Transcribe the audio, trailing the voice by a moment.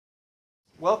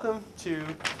Welcome to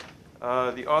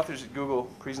the Authors at Google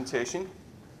presentation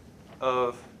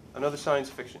of Another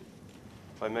Science Fiction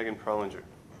by Megan Prelinger.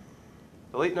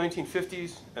 The late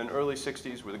 1950s and early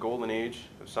 60s were the golden age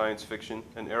of science fiction,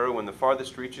 an era when the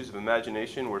farthest reaches of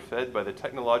imagination were fed by the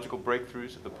technological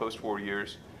breakthroughs of the post-war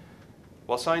years.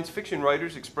 While science fiction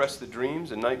writers expressed the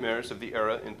dreams and nightmares of the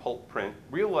era in pulp print,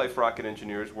 real-life rocket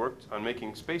engineers worked on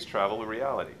making space travel a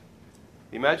reality.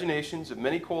 The imaginations of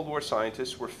many Cold War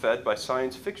scientists were fed by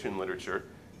science fiction literature,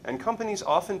 and companies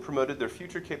often promoted their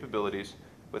future capabilities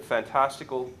with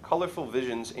fantastical, colorful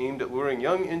visions aimed at luring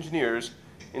young engineers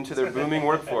into their booming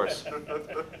workforce.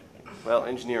 Well,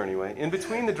 engineer anyway. In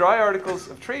between the dry articles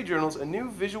of trade journals, a new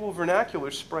visual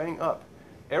vernacular sprang up.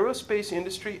 Aerospace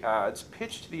industry ads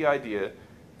pitched the idea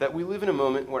that we live in a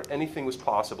moment where anything was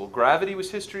possible. Gravity was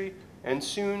history, and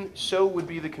soon so would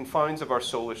be the confines of our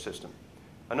solar system.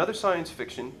 Another Science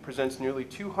Fiction presents nearly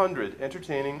 200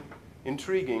 entertaining,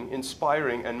 intriguing,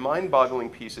 inspiring, and mind-boggling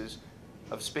pieces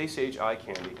of space-age eye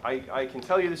candy. I can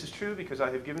tell you this is true because I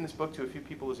have given this book to a few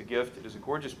people as a gift. It is a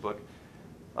gorgeous book.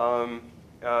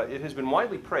 It has been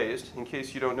widely praised, in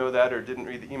case you don't know that or didn't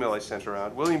read the email I sent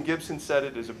around. William Gibson said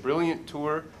it is a brilliant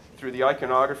tour through the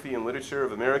iconography and literature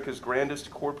of America's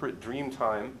grandest corporate dream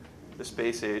time, the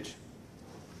space age.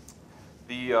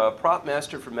 The prop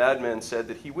master for Mad Men said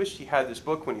that he wished he had this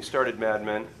book when he started Mad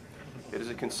Men. It is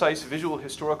a concise visual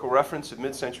historical reference of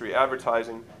mid-century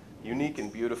advertising, unique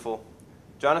and beautiful.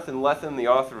 Jonathan Lethem, the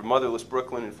author of Motherless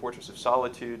Brooklyn and Fortress of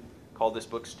Solitude, called this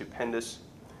book stupendous.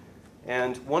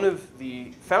 And one of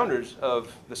the founders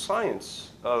of the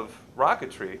science of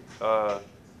rocketry,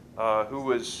 who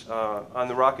was on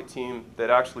the rocket team that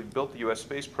actually built the US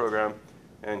space program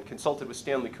and consulted with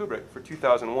Stanley Kubrick for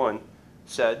 2001,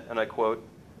 said, and I quote,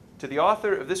 "To the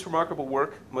author of this remarkable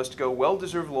work must go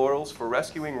well-deserved laurels for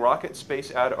rescuing rocket space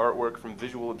ad artwork from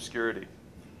virtual obscurity.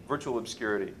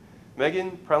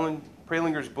 Megan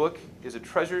Prelinger's book is a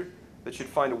treasure that should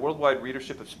find a worldwide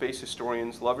readership of space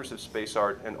historians, lovers of space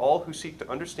art, and all who seek to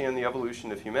understand the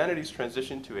evolution of humanity's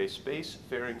transition to a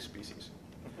space-faring species."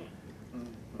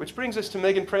 Which brings us to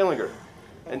Megan Prelinger,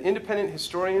 an independent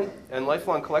historian and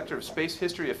lifelong collector of space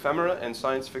history ephemera and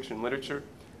science fiction literature.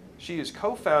 She is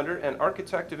co-founder and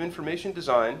architect of information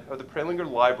design of the Prelinger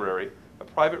Library, a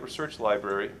private research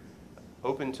library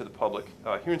open to the public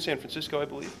here in San Francisco, I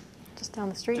believe. Just down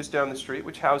the street. Just down the street,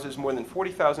 which houses more than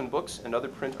 40,000 books and other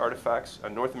print artifacts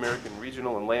on North American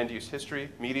regional and land use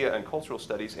history, media and cultural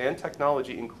studies, and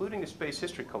technology, including a space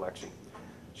history collection.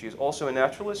 She is also a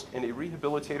naturalist and a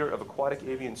rehabilitator of aquatic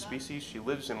avian species. She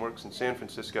lives and works in San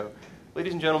Francisco.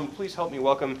 Ladies and gentlemen, please help me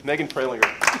welcome Megan Prelinger.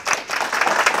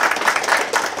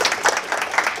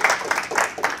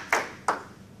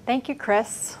 Thank you,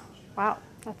 Chris. Wow,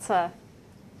 that's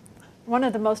one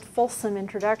of the most fulsome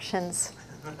introductions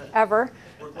ever.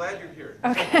 We're glad you're here.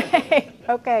 Okay,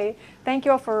 okay. Thank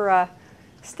you all for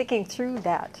sticking through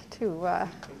that, too,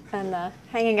 and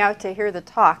hanging out to hear the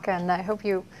talk. And I hope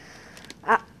you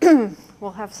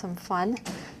will have some fun.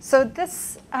 So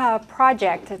this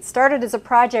project, it started as a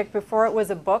project before it was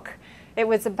a book. It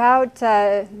was about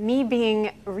me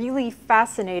being really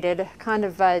fascinated, kind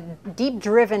of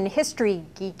deep-driven, history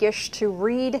geekish, to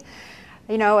read,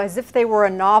 you know, as if they were a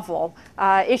novel,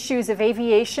 issues of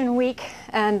Aviation Week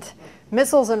and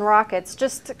Missiles and Rockets,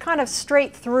 just kind of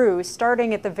straight through,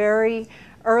 starting at the very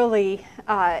early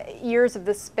years of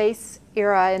the space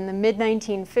era in the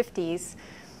mid-1950s.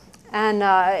 And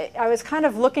I was kind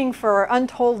of looking for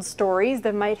untold stories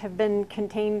that might have been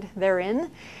contained therein.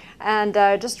 And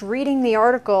just reading the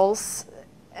articles,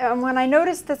 and when I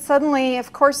noticed that suddenly,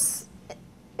 of course,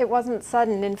 it wasn't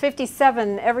sudden. In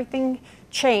 '57, everything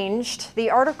changed.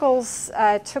 The articles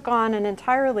took on an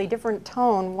entirely different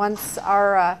tone once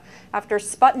after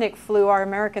Sputnik flew, our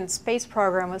American space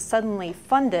program was suddenly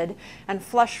funded and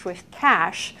flushed with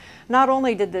cash. Not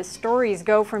only did the stories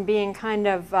go from being kind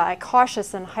of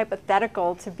cautious and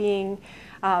hypothetical to being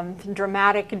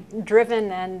dramatic,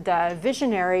 driven, and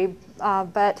visionary,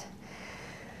 but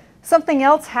something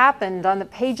else happened on the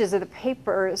pages of the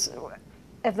papers,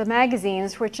 of the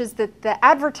magazines, which is that the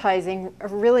advertising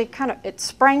really kind of, it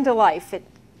sprang to life. It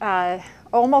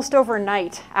almost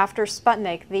overnight after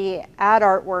Sputnik, the ad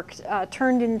artwork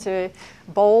turned into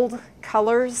bold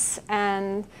colors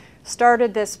and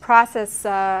started this process,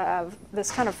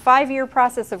 this kind of 5-year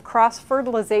process of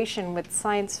cross-fertilization with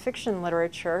science fiction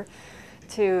literature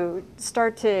to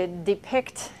start to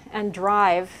depict and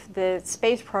drive the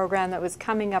space program that was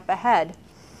coming up ahead.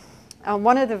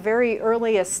 One of the very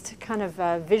earliest kind of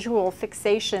visual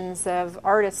fixations of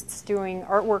artists doing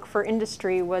artwork for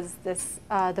industry was this,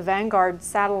 the Vanguard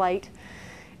satellite.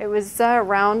 It was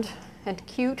around and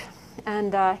cute.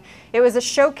 And it was a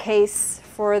showcase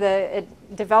for the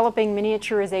developing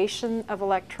miniaturization of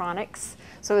electronics.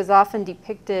 So it was often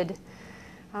depicted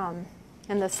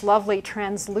in this lovely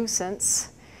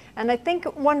translucence. And I think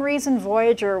one reason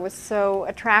Voyager was so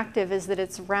attractive is that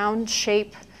its round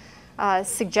shape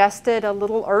suggested a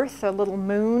little Earth, a little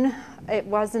moon. It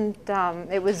wasn't,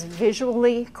 it was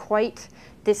visually quite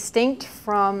distinct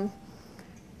from,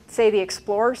 say, the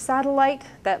Explorer satellite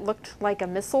that looked like a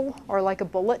missile or like a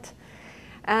bullet.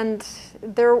 And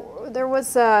there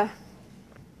was a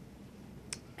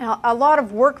lot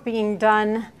of work being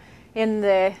done in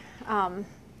the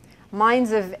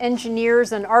minds of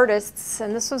engineers and artists,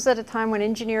 and this was at a time when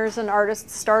engineers and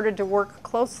artists started to work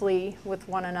closely with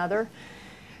one another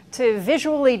to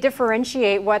visually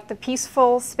differentiate what the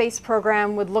peaceful space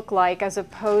program would look like as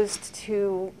opposed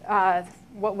to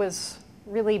what was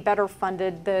really better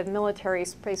funded, the military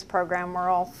space program we're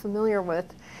all familiar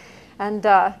with. And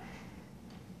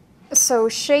so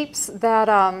shapes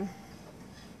that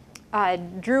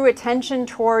drew attention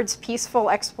towards peaceful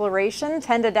exploration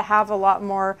tended to have a lot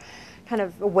more kind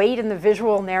of weight in the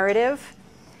visual narrative.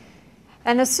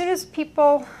 And as soon as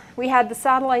we had the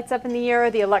satellites up in the air,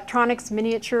 the electronics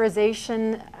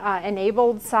miniaturization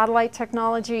enabled satellite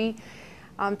technology,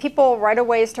 people right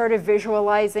away started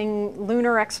visualizing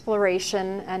lunar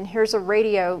exploration. And here's a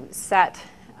radio set.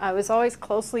 It was always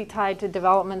closely tied to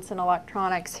developments in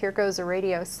electronics. Here goes a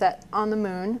radio set on the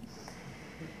moon.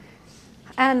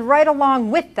 And right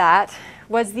along with that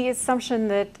was the assumption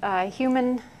that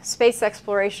human space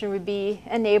exploration would be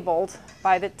enabled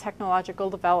by the technological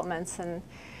developments. And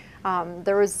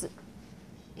there was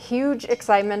huge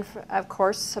excitement, of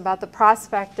course, about the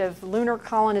prospect of lunar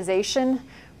colonization,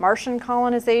 Martian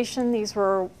colonization. These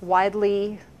were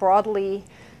widely, broadly,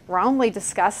 roundly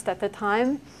discussed at the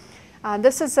time.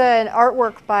 This is an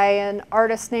artwork by an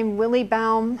artist named Willy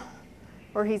Baum,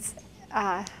 where he's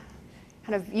kind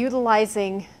of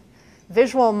utilizing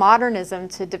visual modernism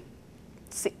to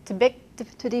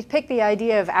depict the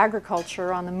idea of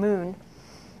agriculture on the moon.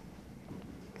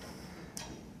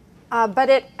 But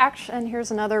it actually, and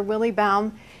here's another Willy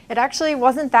Baum, it actually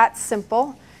wasn't that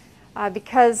simple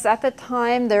because at the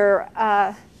time there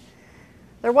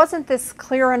wasn't this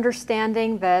clear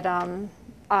understanding that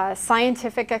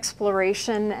scientific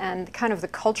exploration and kind of the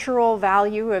cultural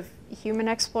value of human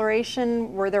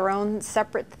exploration were their own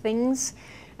separate things.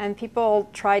 And people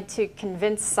tried to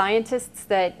convince scientists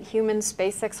that human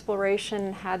space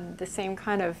exploration had the same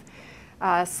kind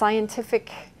of scientific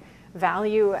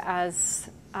value as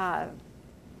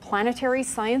planetary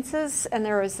sciences. And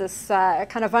there was this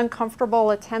kind of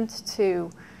uncomfortable attempt to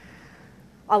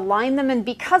align them. And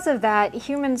because of that,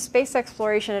 human space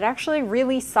exploration, it actually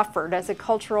really suffered as a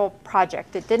cultural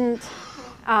project. It didn't,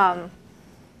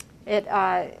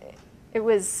 it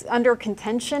was under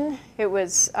contention. It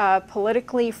was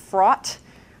politically fraught.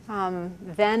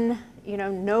 Then,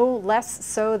 no less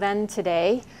so than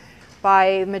today, by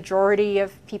a majority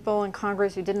of people in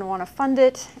Congress who didn't want to fund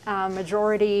it,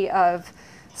 majority of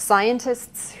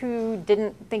scientists who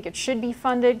didn't think it should be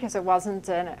funded because it wasn't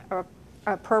an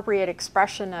appropriate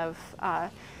expression of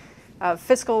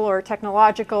fiscal or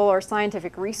technological or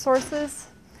scientific resources.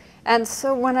 And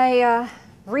so when I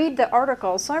read the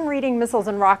articles, so I'm reading Missiles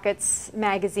and Rockets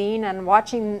magazine and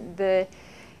watching the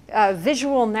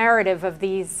visual narrative of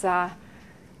these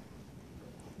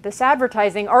this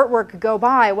advertising artwork go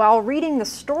by while reading the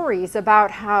stories about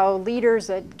how leaders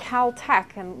at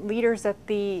Caltech and leaders at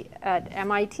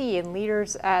MIT and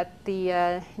leaders at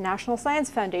the National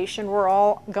Science Foundation were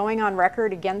all going on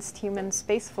record against human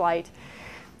spaceflight.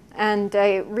 And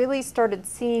I really started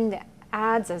seeing the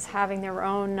ads as having their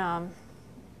own,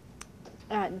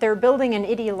 they're building an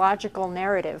ideological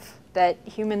narrative that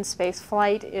human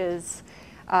spaceflight is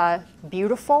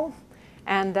beautiful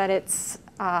and that it's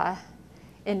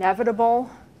inevitable,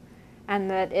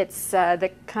 and that it's the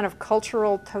kind of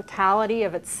cultural totality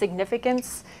of its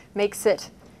significance makes it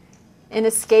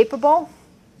inescapable.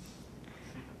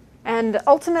 And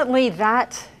ultimately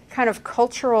that kind of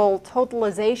cultural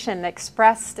totalization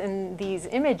expressed in these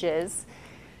images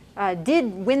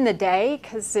did win the day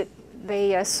because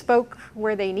they spoke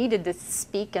where they needed to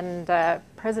speak, and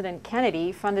President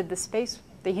Kennedy funded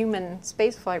the human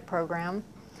spaceflight program.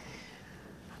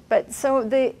 But so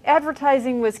the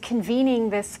advertising was convening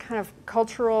this kind of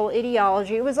cultural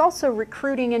ideology. It was also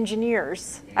recruiting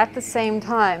engineers at the same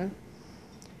time.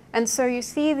 And so you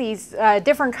see these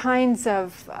different kinds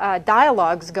of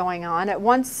dialogues going on. At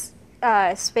once,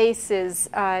 space is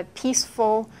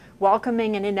peaceful,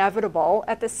 welcoming and inevitable.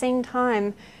 At the same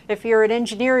time, if you're an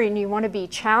engineer and you want to be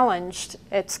challenged,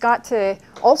 it's got to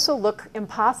also look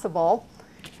impossible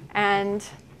and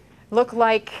look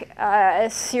like a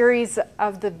series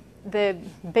of the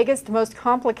biggest, most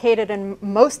complicated, and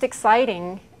most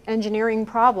exciting engineering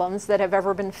problems that have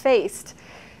ever been faced.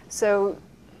 So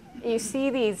you see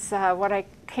these, what I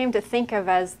came to think of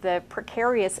as the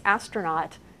precarious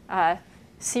astronaut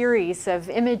series of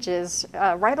images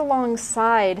right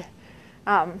alongside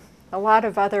a lot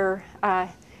of other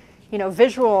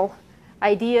visual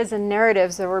ideas and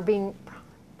narratives that were being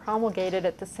promulgated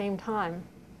at the same time.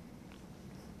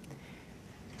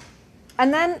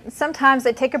 And then sometimes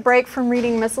I take a break from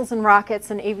reading Missiles and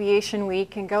Rockets and Aviation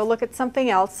Week and go look at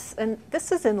something else. And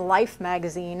this is in Life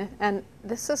magazine. And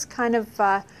this is kind of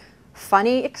a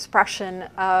funny expression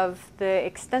of the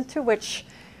extent to which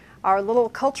our little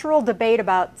cultural debate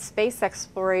about space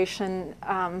exploration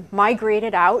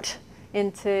migrated out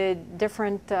into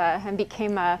different and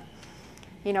became a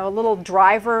little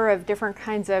driver of different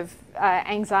kinds of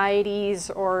anxieties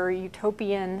or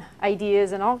utopian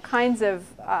ideas and all kinds of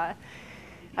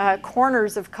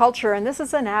corners of culture. And this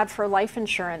is an ad for life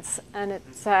insurance, and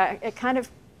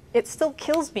it still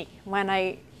kills me when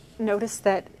I notice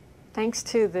that, thanks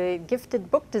to the gifted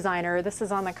book designer, this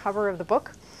is on the cover of the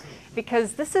book,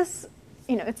 because this is,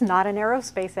 it's not an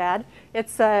aerospace ad.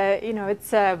 It's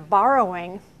a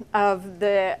borrowing of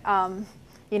the,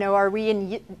 are we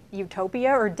in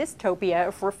utopia or dystopia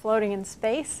if we're floating in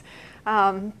space?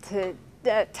 To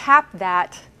tap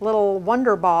that little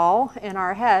wonder ball in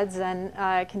our heads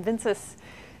and convince us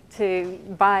to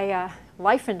buy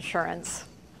life insurance.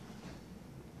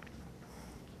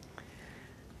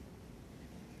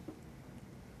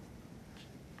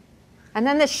 And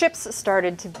then the ships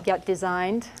started to get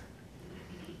designed.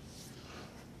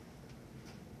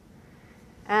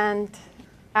 And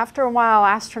after a while,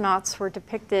 astronauts were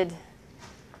depicted.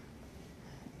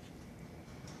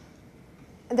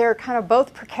 They're kind of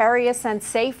both precarious and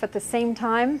safe at the same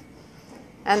time.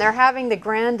 And they're having the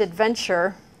grand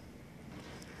adventure.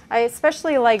 I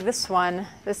especially like this one,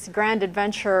 this grand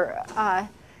adventure.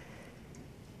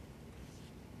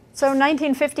 So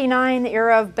 1959, the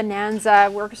era of bonanza,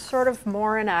 we're sort of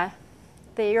more in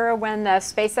the era when the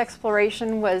space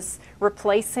exploration was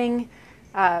replacing,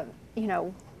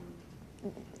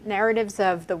 narratives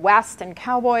of the West and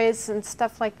cowboys and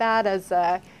stuff like that as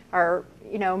our,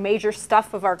 major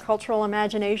stuff of our cultural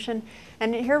imagination.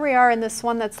 And here we are in this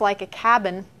one that's like a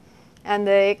cabin, and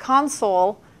the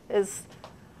console is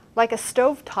like a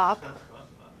stovetop,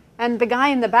 and the guy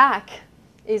in the back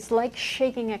is like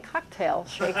shaking a cocktail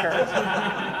shaker.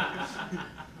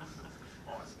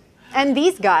 And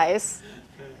these guys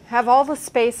have all the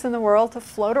space in the world to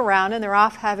float around, and they're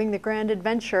off having the grand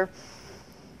adventure.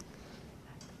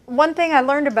 One thing I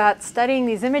learned about studying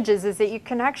these images is that you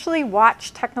can actually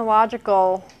watch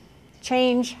technological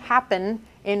change happen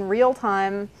in real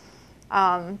time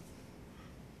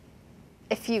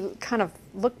if you kind of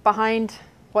look behind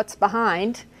what's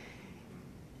behind.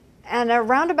 And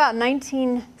around about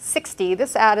 1960,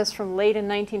 this ad is from late in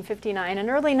 1959, and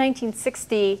early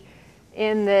 1960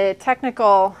 in the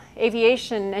technical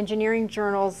aviation engineering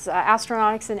journals,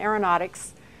 Astronautics and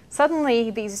Aeronautics, suddenly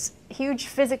these huge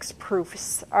physics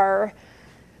proofs are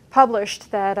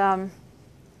published that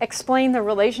explain the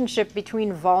relationship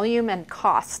between volume and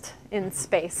cost in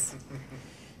space.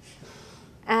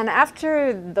 And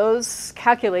after those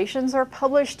calculations are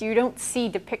published, you don't see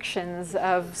depictions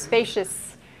of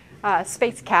spacious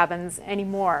space cabins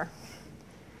anymore.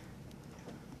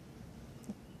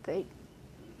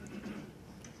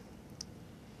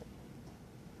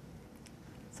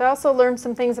 So I also learned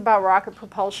some things about rocket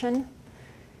propulsion.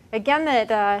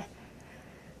 Again,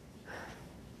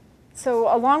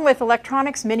 so along with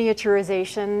electronics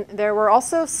miniaturization, there were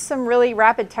also some really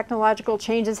rapid technological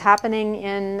changes happening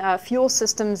in fuel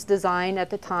systems design at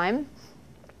the time.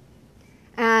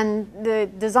 And the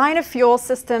design of fuel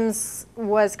systems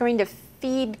was going to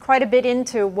feed quite a bit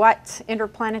into what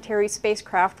interplanetary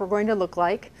spacecraft were going to look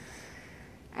like.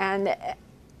 And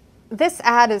this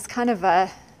ad is kind of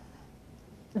a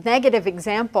negative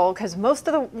example, because most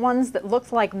of the ones that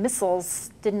looked like missiles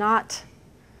did not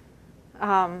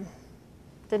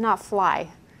fly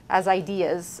as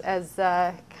ideas, as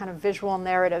kind of visual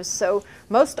narratives. So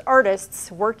most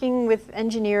artists working with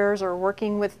engineers or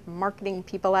working with marketing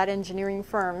people at engineering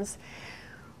firms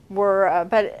were,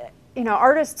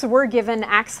 artists were given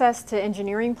access to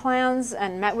engineering plans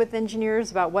and met with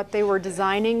engineers about what they were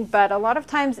designing, but a lot of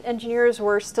times engineers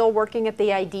were still working at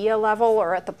the idea level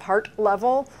or at the part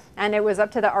level, and it was up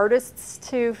to the artists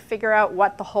to figure out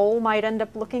what the whole might end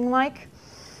up looking like.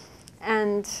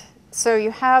 And so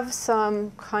you have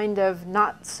some kind of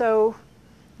not so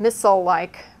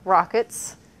missile-like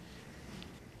rockets.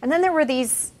 And then there were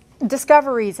these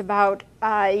discoveries about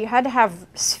you had to have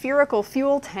spherical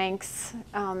fuel tanks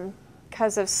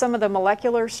because of some of the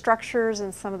molecular structures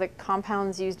and some of the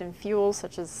compounds used in fuels,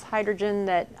 such as hydrogen,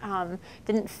 that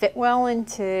didn't fit well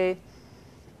into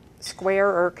square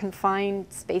or confined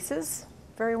spaces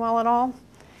very well at all.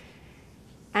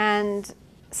 And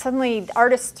suddenly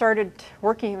artists started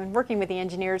working with the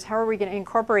engineers. How are we going to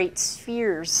incorporate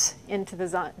spheres into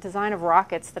the design of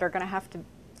rockets that are going to have to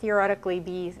theoretically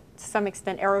be, to some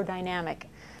extent, aerodynamic?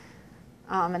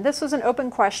 And this was an open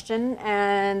question,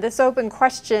 and this open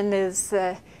question is,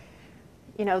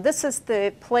 this is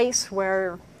the place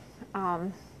where,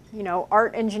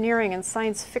 art, engineering, and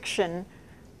science fiction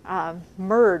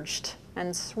merged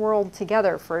and swirled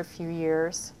together for a few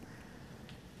years.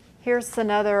 Here's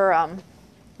another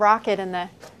rocket, and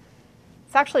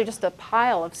it's actually just a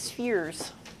pile of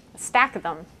spheres, a stack of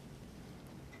them,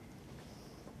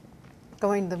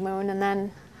 going to the moon. And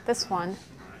then this one,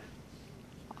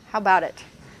 how about it?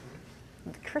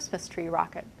 The Christmas tree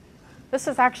rocket. This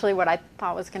is actually what I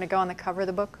thought was going to go on the cover of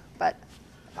the book, but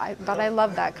I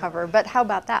love that cover. But how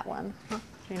about that one?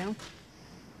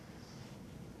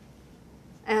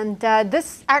 And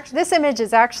this image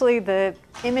is actually the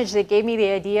image that gave me the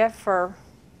idea for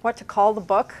what to call the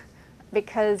book,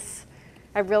 because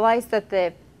I realized that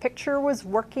the picture was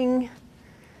working.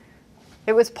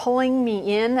 It was pulling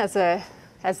me in as a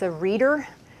reader.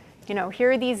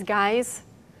 Here are these guys.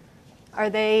 Are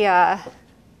they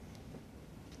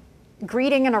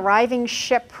greeting an arriving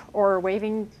ship or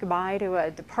waving goodbye to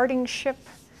a departing ship?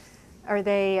 Are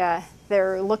they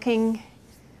they're looking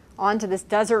onto this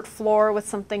desert floor with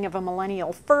something of a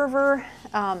millennial fervor?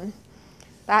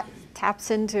 That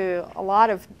taps into a lot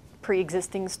of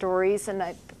pre-existing stories, and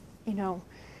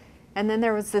and then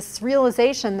there was this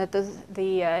realization that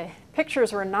the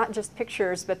pictures were not just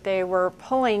pictures, but they were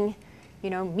pulling,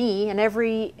 me and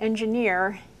every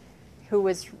engineer who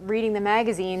was reading the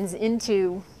magazines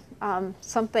into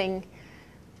something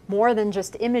more than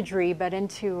just imagery, but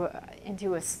into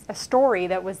a story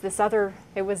that was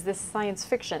this science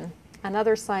fiction,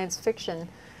 another science fiction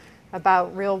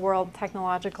about real-world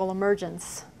technological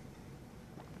emergence.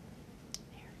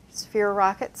 Sphere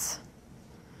rockets,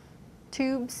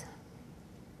 tubes,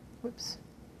 whoops,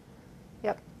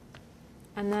 yep.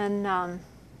 And then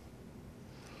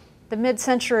the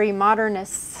mid-century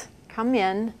modernists come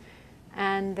in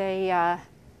and they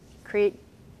create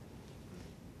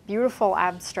beautiful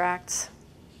abstracts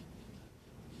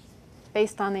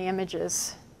based on the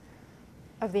images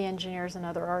of the engineers and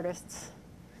other artists.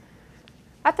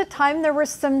 At the time, there were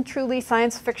some truly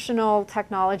science fictional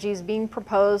technologies being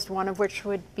proposed, one of which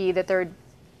would be that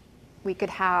we could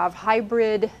have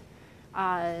hybrid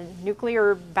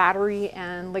nuclear battery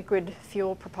and liquid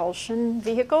fuel propulsion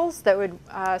vehicles that would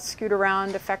scoot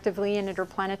around effectively in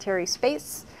interplanetary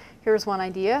space. Here's one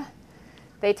idea.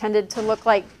 They tended to look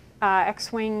like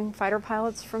X-wing fighter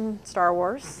pilots from Star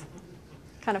Wars.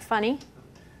 Kind of funny.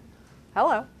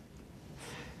 Hello.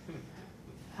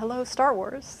 Hello, Star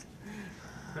Wars.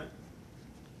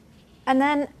 And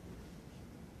then,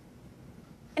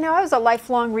 I was a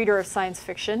lifelong reader of science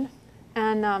fiction,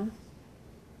 and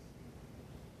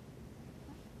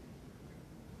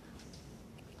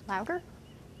louder?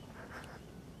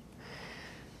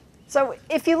 So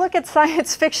if you look at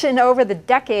science fiction over the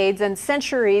decades and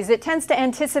centuries, it tends to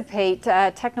anticipate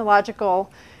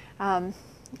technological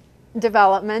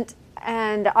development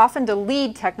and often to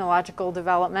lead technological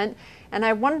development. And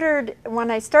I wondered,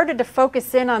 when I started to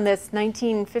focus in on this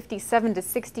 1957 to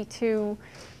 62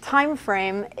 time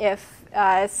frame, if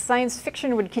science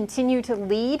fiction would continue to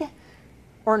lead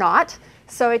or not.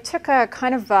 So I took a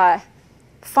kind of a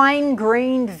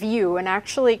fine-grained view and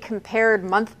actually compared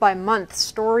month by month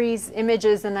stories,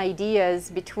 images, and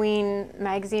ideas between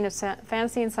Magazine of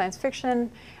Fantasy and Science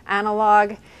Fiction,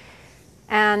 Analog,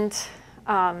 and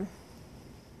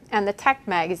the tech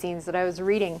magazines that I was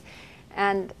reading.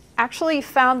 And actually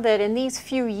found that in these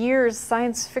few years,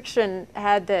 science fiction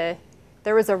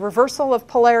there was a reversal of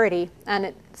polarity,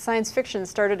 and science fiction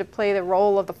started to play the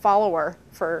role of the follower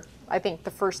for, I think, the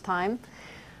first time,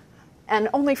 and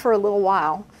only for a little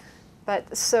while.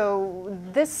 But so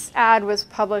this ad was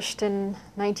published in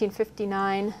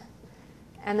 1959,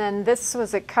 and then this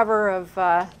was a cover of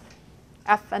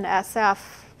F and SF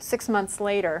 6 months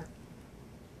later.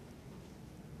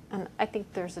 And I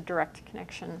think there's a direct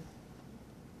connection.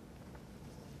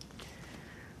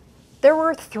 There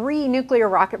were 3 nuclear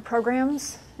rocket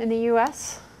programs in the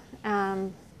US,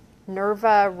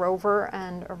 NERVA, Rover,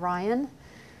 and Orion.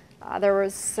 There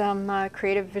was some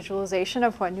creative visualization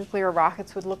of what nuclear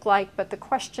rockets would look like, but the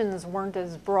questions weren't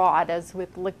as broad as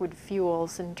with liquid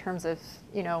fuels in terms of,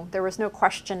 there was no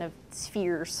question of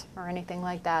spheres or anything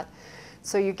like that.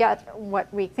 So you get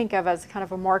what we think of as kind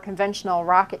of a more conventional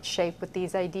rocket shape with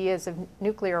these ideas of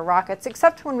nuclear rockets,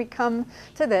 except when we come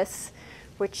to this,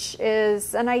 which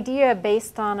is an idea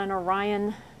based on an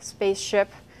Orion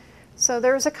spaceship. So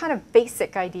there's a kind of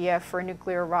basic idea for a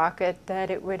nuclear rocket that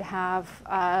it would have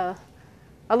a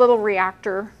little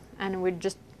reactor and it would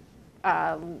just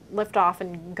lift off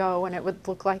and go, and it would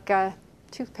look like a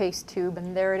toothpaste tube,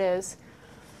 and there it is.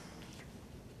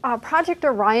 Project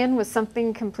Orion was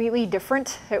something completely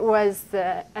different. It was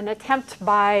an attempt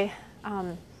by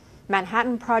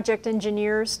Manhattan Project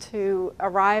engineers to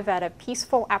arrive at a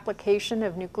peaceful application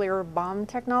of nuclear bomb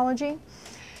technology.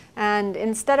 And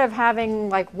instead of having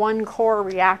like one core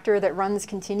reactor that runs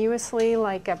continuously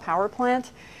like a power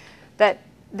plant, that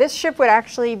this ship would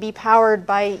actually be powered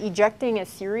by ejecting a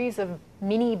series of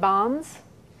mini bombs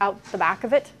out the back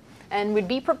of it, and would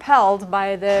be propelled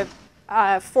by the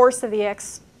force of the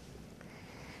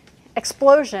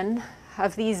explosion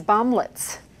of these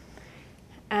bomblets.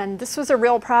 And this was a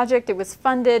real project. It was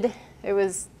funded. It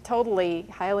was totally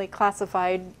highly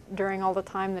classified during all the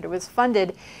time that it was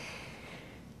funded.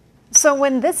 So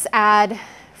when this ad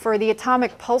for the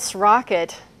atomic pulse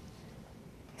rocket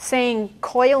saying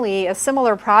coyly a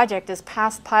similar project is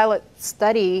past pilot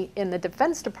study in the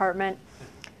Defense Department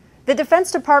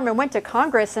went to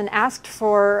Congress and asked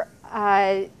for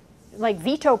like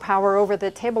veto power over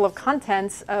the table of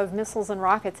contents of Missiles and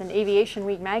Rockets and Aviation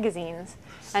Week magazines,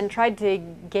 and tried to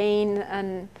gain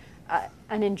an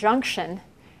injunction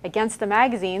against the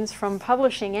magazines from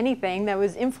publishing anything that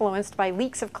was influenced by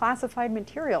leaks of classified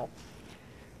material.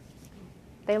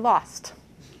 They lost.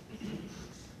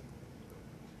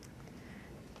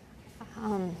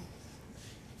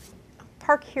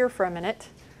 Park here for a minute.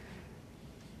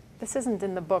 This isn't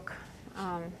in the book.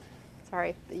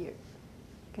 Sorry, you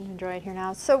can enjoy it here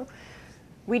now. So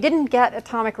we didn't get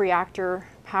atomic reactor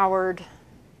powered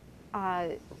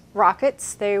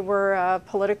rockets. They were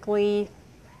politically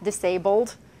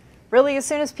disabled. Really, as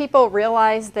soon as people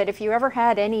realized that if you ever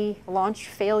had any launch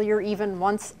failure, even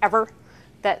once ever,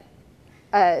 that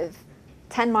a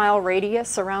 10-mile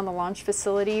radius around the launch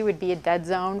facility would be a dead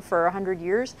zone for 100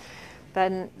 years,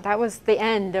 then that was the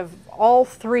end of all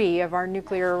three of our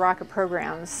nuclear rocket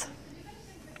programs.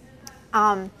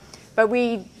 But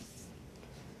we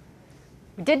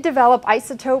did develop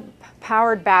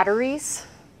isotope-powered batteries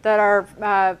that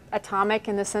are atomic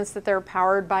in the sense that they're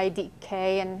powered by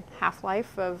decay and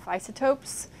half-life of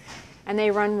isotopes, and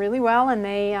they run really well. And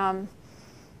they,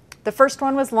 the first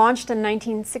one was launched in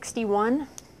 1961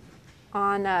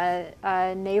 on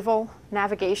a naval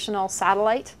navigational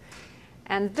satellite,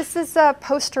 and this is a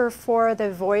poster for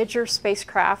the Voyager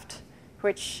spacecraft,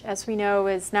 which, as we know,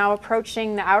 is now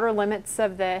approaching the outer limits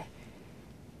of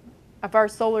our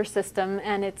solar system,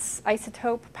 and it's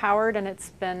isotope powered, and it's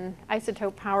been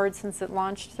isotope powered since it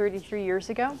launched 33 years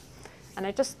ago. And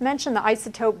I just mentioned the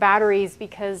isotope batteries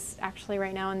because actually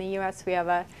right now in the US we have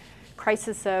a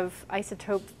crisis of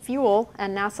isotope fuel,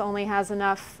 and NASA only has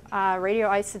enough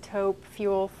radioisotope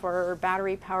fuel for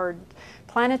battery powered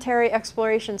planetary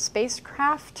exploration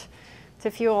spacecraft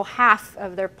to fuel half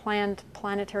of their planned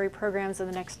planetary programs in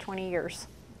the next 20 years.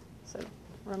 So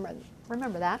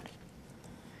remember that.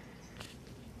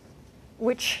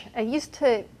 Which I used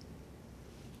to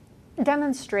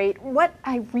demonstrate what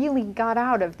I really got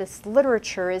out of this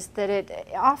literature is that it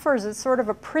offers a sort of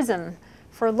a prism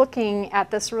for looking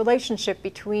at this relationship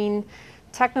between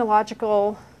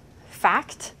technological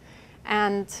fact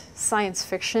and science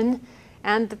fiction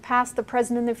and the past, the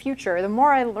present, and the future. The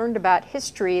more I learned about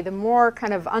history, the more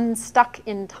kind of unstuck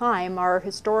in time our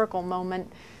historical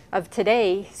moment of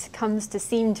today comes to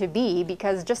seem to be,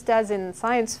 because just as in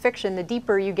science fiction, the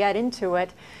deeper you get into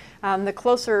it, the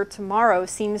closer tomorrow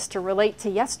seems to relate to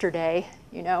yesterday,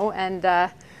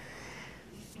 and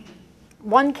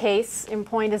one case in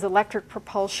point is electric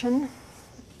propulsion.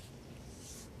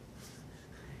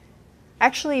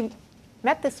 Actually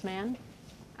met this man.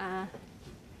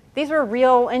 These were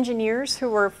real engineers who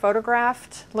were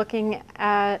photographed looking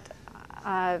at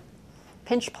a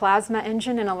pinch plasma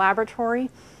engine in a laboratory.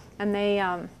 And they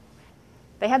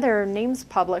had their names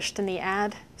published in the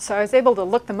ad, so I was able to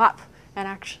look them up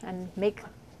and make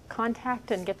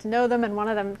contact and get to know them. And one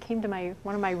of them came to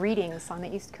one of my readings on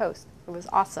the East Coast. It was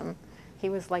awesome. He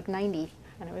was like 90,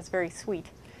 and it was very sweet.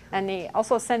 And he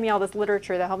also sent me all this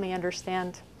literature that helped me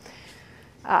understand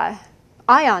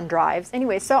ion drives.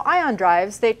 Anyway, so ion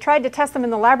drives, they tried to test them in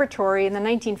the laboratory in the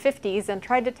 1950s and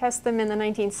tried to test them in the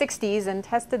 1960s and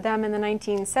tested them in the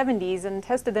 1970s and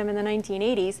tested them in the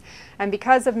 1980s. And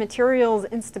because of materials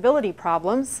instability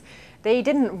problems, they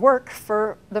didn't work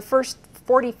for the first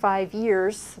 45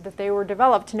 years that they were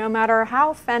developed, no matter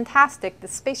how fantastic the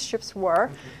spaceships were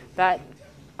that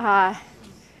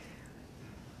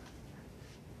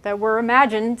were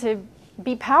imagined to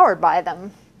be powered by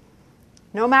them.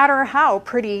 No matter how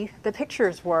pretty the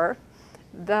pictures were,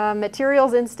 the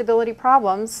materials instability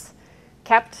problems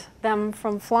kept them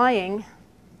from flying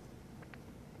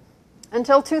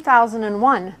until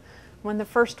 2001, when the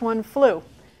first one flew.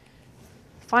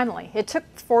 Finally, it took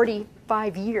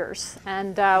 45 years,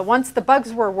 and once the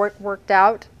bugs were worked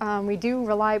out, we do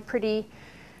rely pretty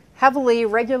heavily,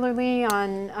 regularly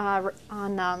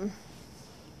on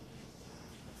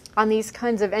these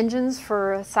kinds of engines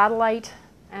for satellite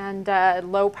and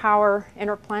low-power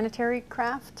interplanetary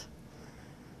craft.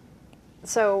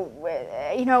 So,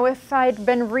 you know, if I'd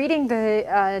been reading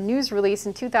the news release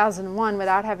in 2001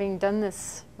 without having done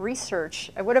this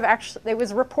research, I would have it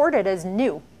was reported as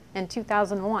new in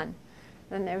 2001.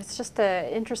 And it was just an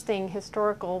interesting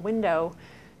historical window.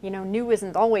 You know, new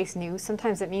isn't always new.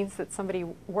 Sometimes it means that somebody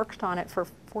worked on it for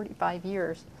 45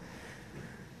 years.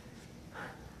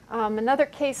 Another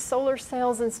case, solar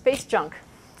sails and space junk.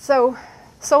 So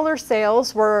solar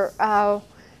sails were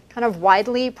kind of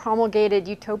widely promulgated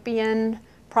utopian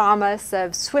promise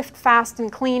of swift, fast, and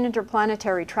clean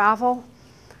interplanetary travel.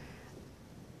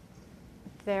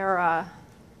 They're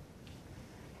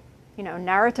you know,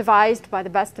 narrativized by the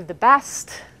best of the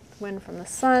best, wind from the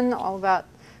sun, all about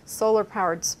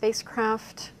solar-powered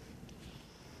spacecraft.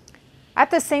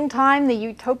 At the same time, the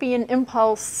utopian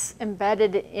impulse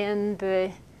embedded in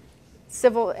the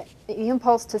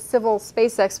impulse to civil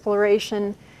space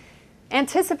exploration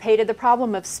anticipated the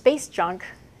problem of space junk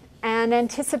and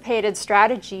anticipated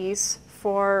strategies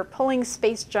for pulling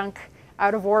space junk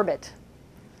out of orbit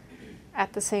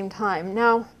at the same time.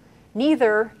 Now,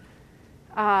 neither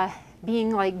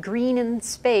being like green in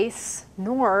space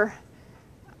nor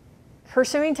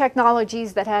pursuing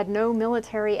technologies that had no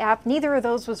military app, neither of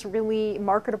those was really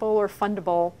marketable or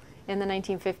fundable in the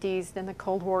 1950s, in the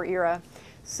Cold War era.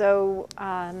 So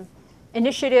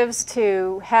initiatives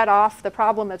to head off the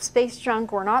problem of space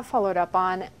junk were not followed up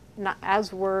on,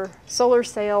 as were solar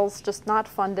sails, just not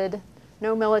funded,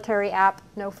 no military app,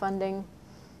 no funding.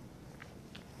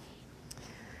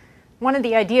 One of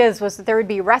the ideas was that there would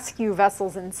be rescue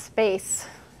vessels in space.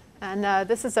 And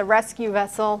this is a rescue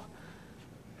vessel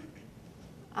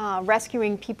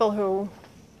rescuing people who,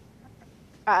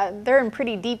 they're in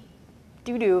pretty deep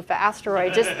doo-doo if the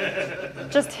asteroid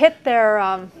just hit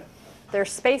their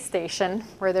space station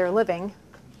where they're living.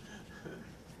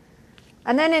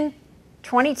 And then in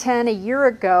 2010, a year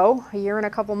and a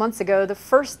couple months ago, the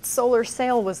first solar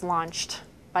sail was launched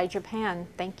by Japan.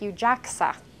 Thank you,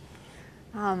 JAXA.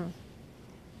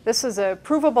 This is a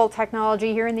provable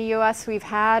technology here in the US. We've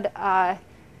had,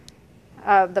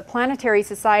 the Planetary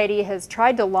Society has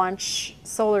tried to launch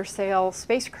solar sail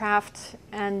spacecraft,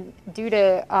 and due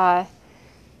to,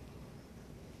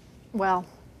 well,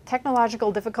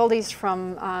 technological difficulties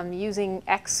from using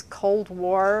ex-Cold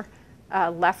War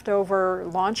leftover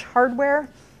launch hardware,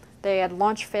 they had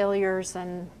launch failures,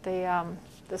 and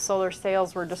the solar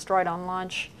sails were destroyed on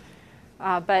launch.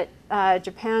 But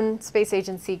Japan Space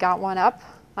Agency got one up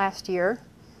last year.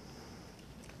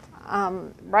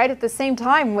 Right at the same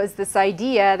time was this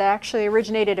idea that actually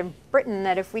originated in Britain,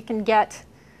 that if we can get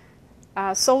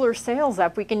solar sails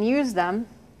up, we can use them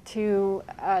to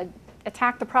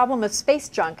attack the problem of space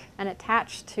junk and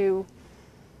attach to,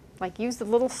 like, use the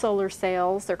little solar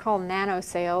sails, they're called nano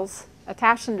sails,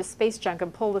 attach them to space junk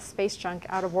and pull the space junk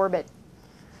out of orbit.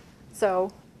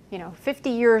 So, you know,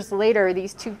 50 years later,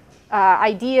 these two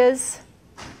ideas,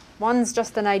 one's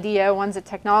just an idea, one's a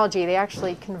technology, they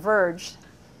actually converged.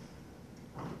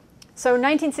 So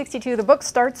 1962, the book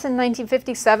starts in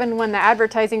 1957 when the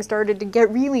advertising started to get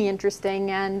really interesting,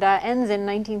 and ends in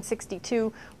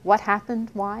 1962. What happened?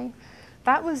 Why?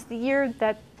 That was the year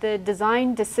that the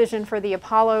design decision for the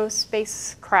Apollo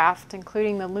spacecraft,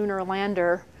 including the lunar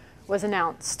lander, was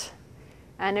announced.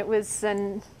 And it was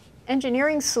an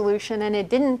engineering solution, and it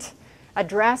didn't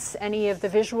address any of the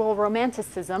visual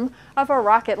romanticism of a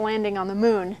rocket landing on the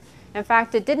moon. In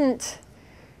fact, it didn't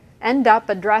end up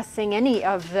addressing any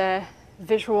of the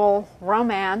visual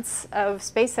romance of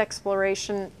space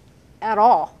exploration at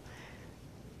all.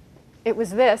 It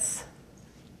was this.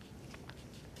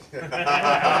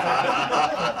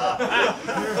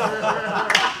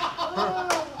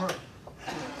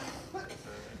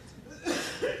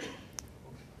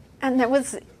 And it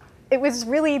was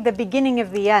really the beginning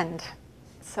of the end.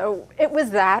 So it was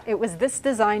this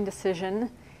design decision,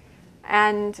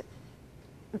 and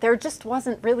there just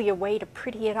wasn't really a way to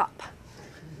pretty it up.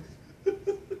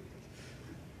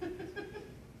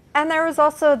 And there was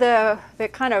also the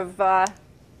kind of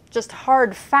just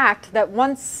hard fact that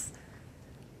once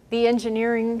the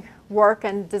engineering work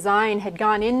and design had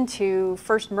gone into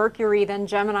first Mercury, then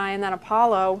Gemini, and then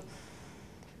Apollo,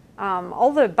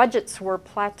 all the budgets were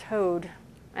plateaued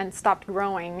and stopped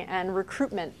growing, and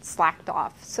recruitment slacked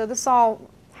off. So this all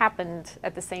happened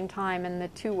at the same time, and the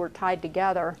two were tied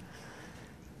together.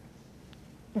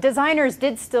 Designers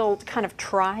did still kind of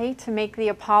try to make the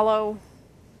Apollo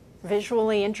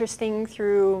visually interesting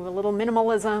through a little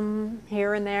minimalism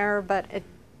here and there, but it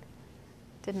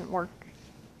didn't work.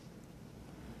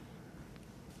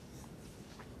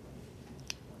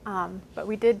 But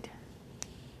we did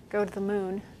go to the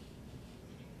moon.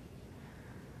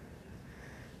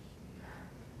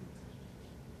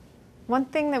 One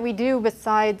thing that we do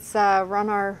besides run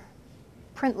our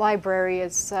print library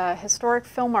is historic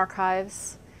film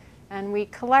archives, and we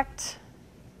collect.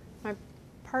 My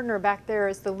partner back there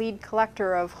is the lead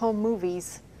collector of home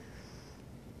movies,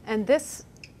 and this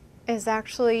is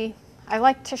actually, I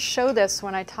like to show this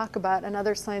when I talk about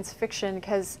another science fiction,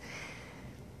 because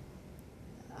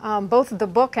both the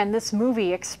book and this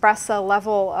movie express a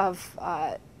level of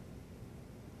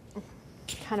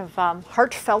kind of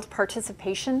heartfelt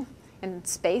participation in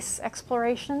space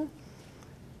exploration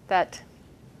that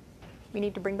we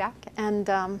need to bring back.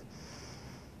 And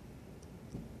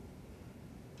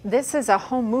this is a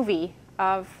home movie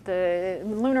of the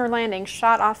lunar landing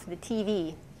shot off the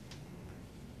TV.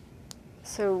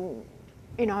 So,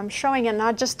 you know, I'm showing it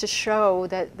not just to show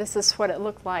that this is what it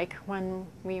looked like when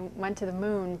we went to the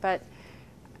moon, but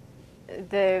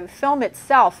the film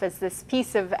itself is this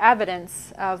piece of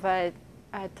evidence of a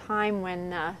time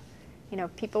when you know,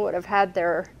 people would have had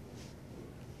their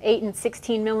 8 and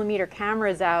 16 millimeter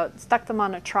cameras out, stuck them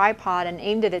on a tripod, and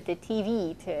aimed it at the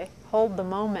TV to hold the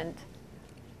moment.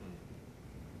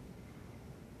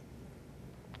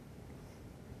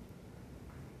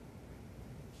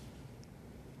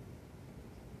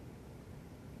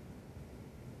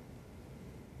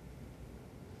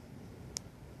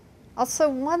 Also,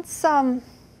 once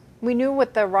we knew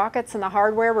what the rockets and the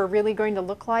hardware were really going to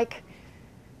look like,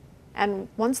 and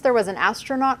once there was an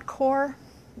astronaut core,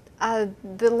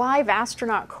 the live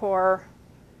astronaut core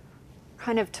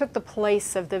kind of took the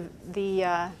place of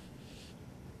the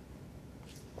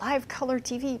live color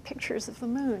TV pictures of the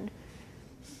moon.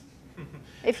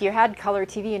 If you had color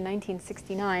TV in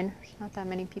 1969, not that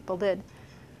many people did.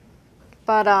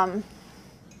 But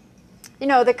you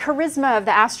know, the charisma of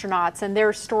the astronauts and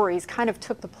their stories kind of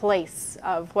took the place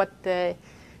of what the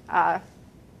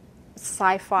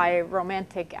sci-fi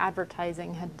romantic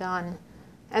advertising had done,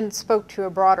 and spoke to a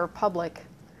broader public.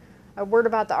 A word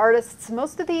about the artists.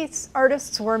 Most of these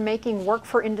artists were making work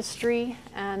for industry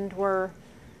and were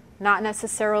not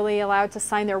necessarily allowed to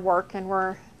sign their work, and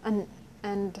were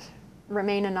and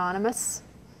remain anonymous.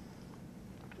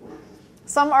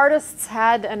 Some artists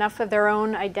had enough of their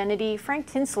own identity. Frank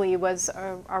Tinsley was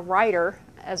a writer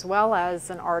as well as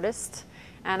an artist,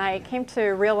 and I came to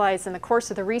realize in the course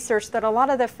of the research that a lot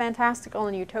of the fantastical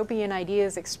and utopian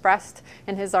ideas expressed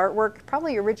in his artwork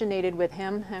probably originated with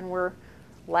him and were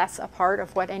less a part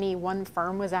of what any one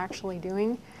firm was actually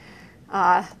doing.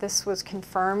 This was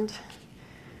confirmed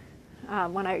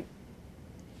when I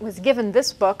was given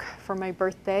this book for my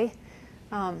birthday.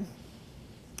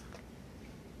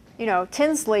 You know,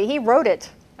 Tinsley, he wrote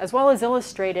it as well as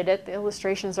illustrated it. The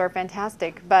illustrations are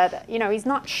fantastic, but you know, he's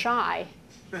not shy,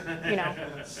 you know,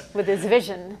 with his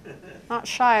vision. Not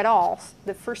shy at all.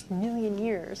 The first 1,000,000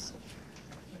 years.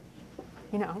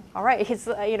 You know, all right, he's,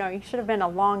 you know, he should have been a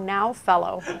Long Now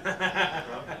fellow.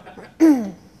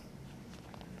 And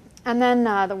then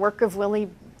the work of Willy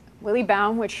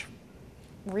Baum, which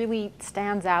really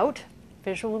stands out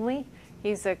visually.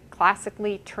 He's a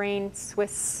classically trained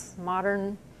Swiss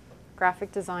modern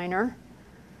graphic designer.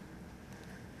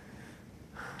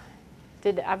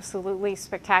 Did absolutely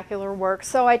spectacular work.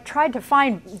 So I tried to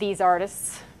find these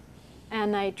artists,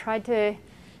 and I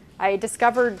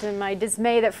discovered to my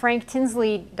dismay that Frank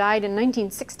Tinsley died in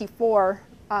 1964,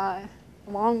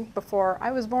 long before I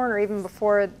was born, or even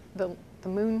before the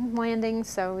moon landing,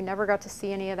 so we never got to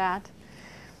see any of that.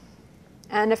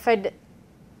 And if I'd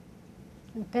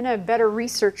been a better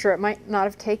researcher, it might not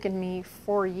have taken me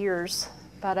 4 years,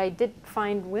 but I did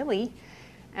find Willie,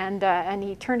 and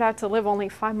he turned out to live only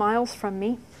 5 miles from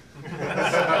me.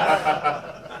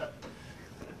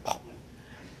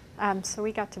 So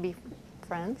we got to be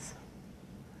friends.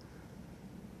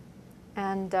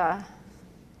 And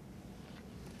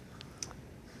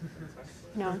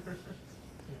no.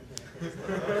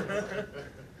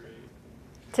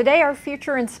 Today, our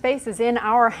future in space is in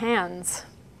our hands.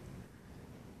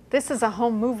 This is a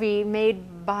home movie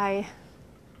made by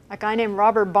a guy named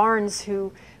Robert Barnes,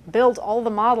 who built all the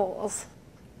models,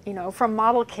 you know, from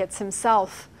model kits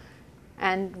himself.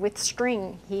 And with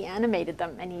string, he animated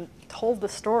them, and he told the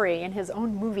story in his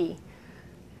own movie.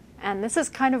 And this is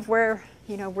kind of where,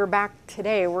 you know, we're back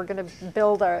today. We're going to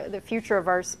build the future of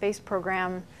our space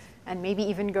program and maybe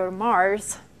even go to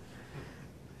Mars.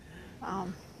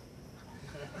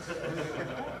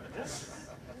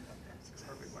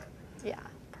 Yeah,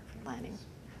 perfect landing.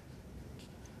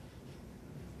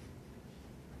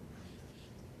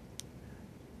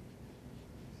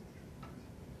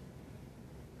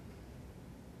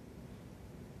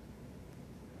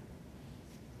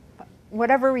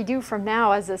 Whatever we do from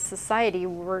now as a society,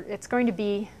 it's going to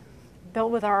be built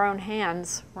with our own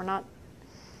hands. We're not,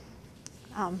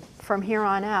 from here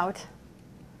on out.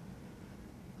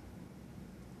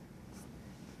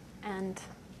 And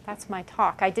that's my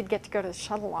talk. I did get to go to the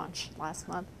shuttle launch last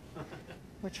month,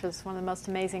 which was one of the most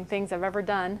amazing things I've ever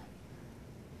done.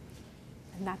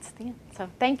 And that's the end. So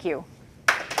thank you.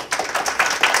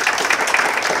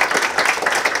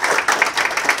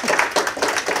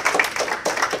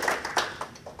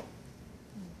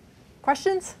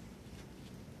 Questions?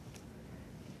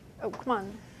 Oh, come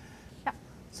on. Yeah.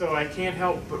 So I can't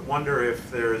help but wonder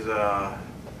if there's a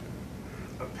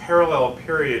parallel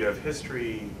period of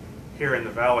history here in the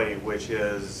Valley, which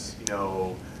is, you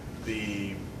know,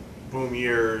 the boom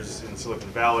years in Silicon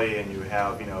Valley, and you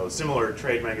have, you know, similar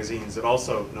trade magazines that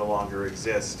also no longer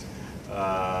exist.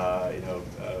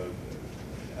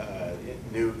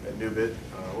 New Bit,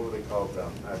 what were they called?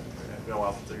 I've been a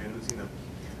while since I've seen them.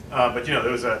 But you know,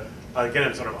 there was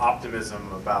again, sort of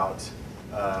optimism about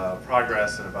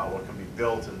progress and about what can be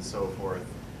built and so forth.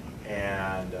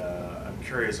 And I'm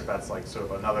curious if that's like sort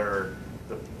of another,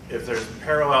 if there's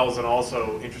parallels and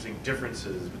also interesting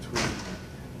differences between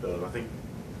those. I think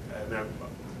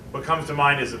what comes to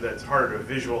mind is that it's harder to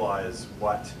visualize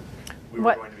what we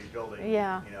were going to be building.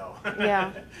 Yeah. You know,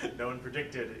 yeah. No one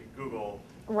predicted Google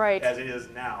right. as it is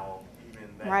now, even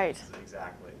then. Right.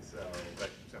 Exactly. So, but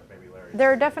except maybe Larry.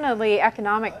 There are definitely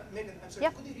economic. Megan, I'm sorry,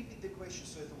 yeah. could you repeat the question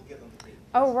so it will get on the tape?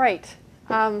 Oh, right.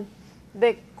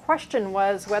 The question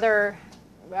was whether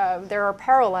there are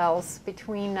parallels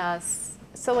between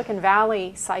Silicon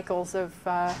Valley cycles of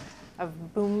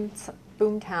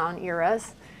boomtown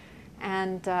eras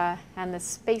and the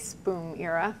space boom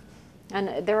era.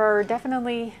 And there are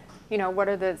definitely, you know, what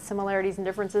are the similarities and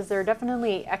differences? There are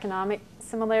definitely economic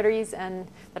similarities and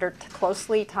that are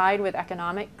closely tied with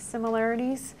economic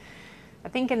similarities. I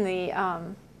think in the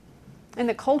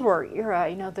Cold War era,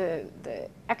 you know, the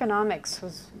economics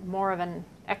was more of an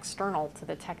external to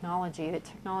the technology. The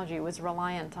technology was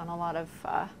reliant on a lot of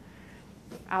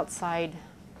outside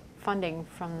funding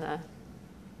from the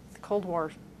Cold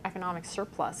War economic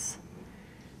surplus.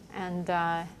 And,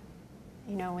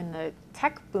 you know, in the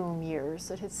tech boom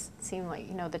years, it has seemed like,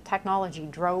 you know, the technology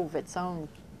drove its own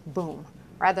boom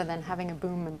rather than having a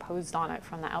boom imposed on it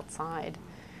from the outside.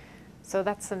 So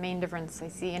that's the main difference I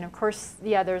see. And of course,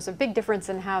 yeah, there's a big difference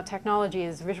in how technology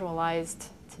is visualized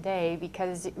today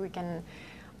because we can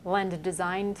lend a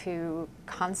design to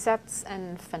concepts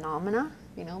and phenomena,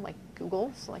 you know, like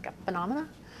Google's like a phenomena,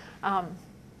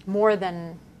 more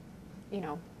than, you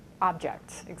know,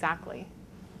 objects, exactly.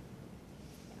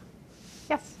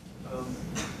 Yes?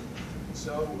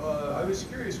 I was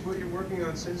curious what you're working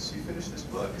on since you finished this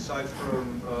book, aside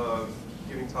from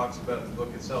giving talks about the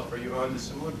book itself. Are you on to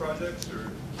similar projects,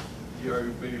 or are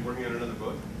you maybe working on another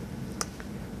book?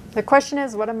 The question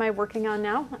is, what am I working on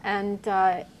now? And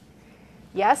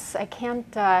yes, I can't,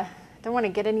 don't want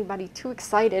to get anybody too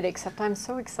excited, except I'm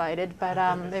so excited, but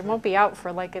it won't be out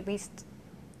for like at least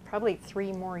probably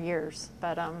 3 more years.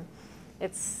 But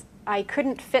I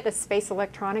couldn't fit a space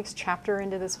electronics chapter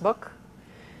into this book.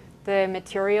 The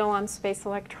material on space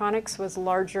electronics was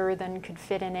larger than could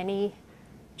fit in any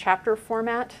chapter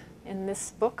format in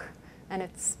this book, and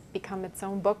it's become its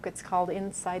own book. It's called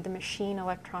Inside the Machine: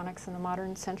 Electronics in the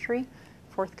Modern Century,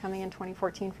 forthcoming in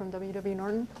 2014 from W.W.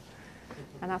 Norton,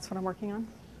 and that's what I'm working on.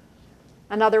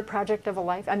 Another project of a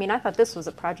life. I mean, I thought this was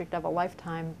a project of a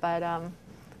lifetime, but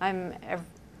I'm,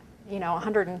 you know,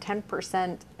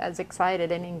 110% as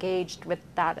excited and engaged with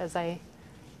that as I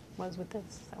was with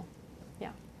this. So,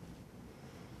 yeah.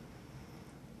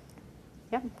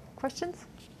 Yeah. Questions?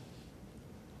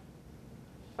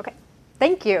 Okay.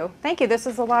 Thank you. Thank you. This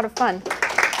was a lot of fun.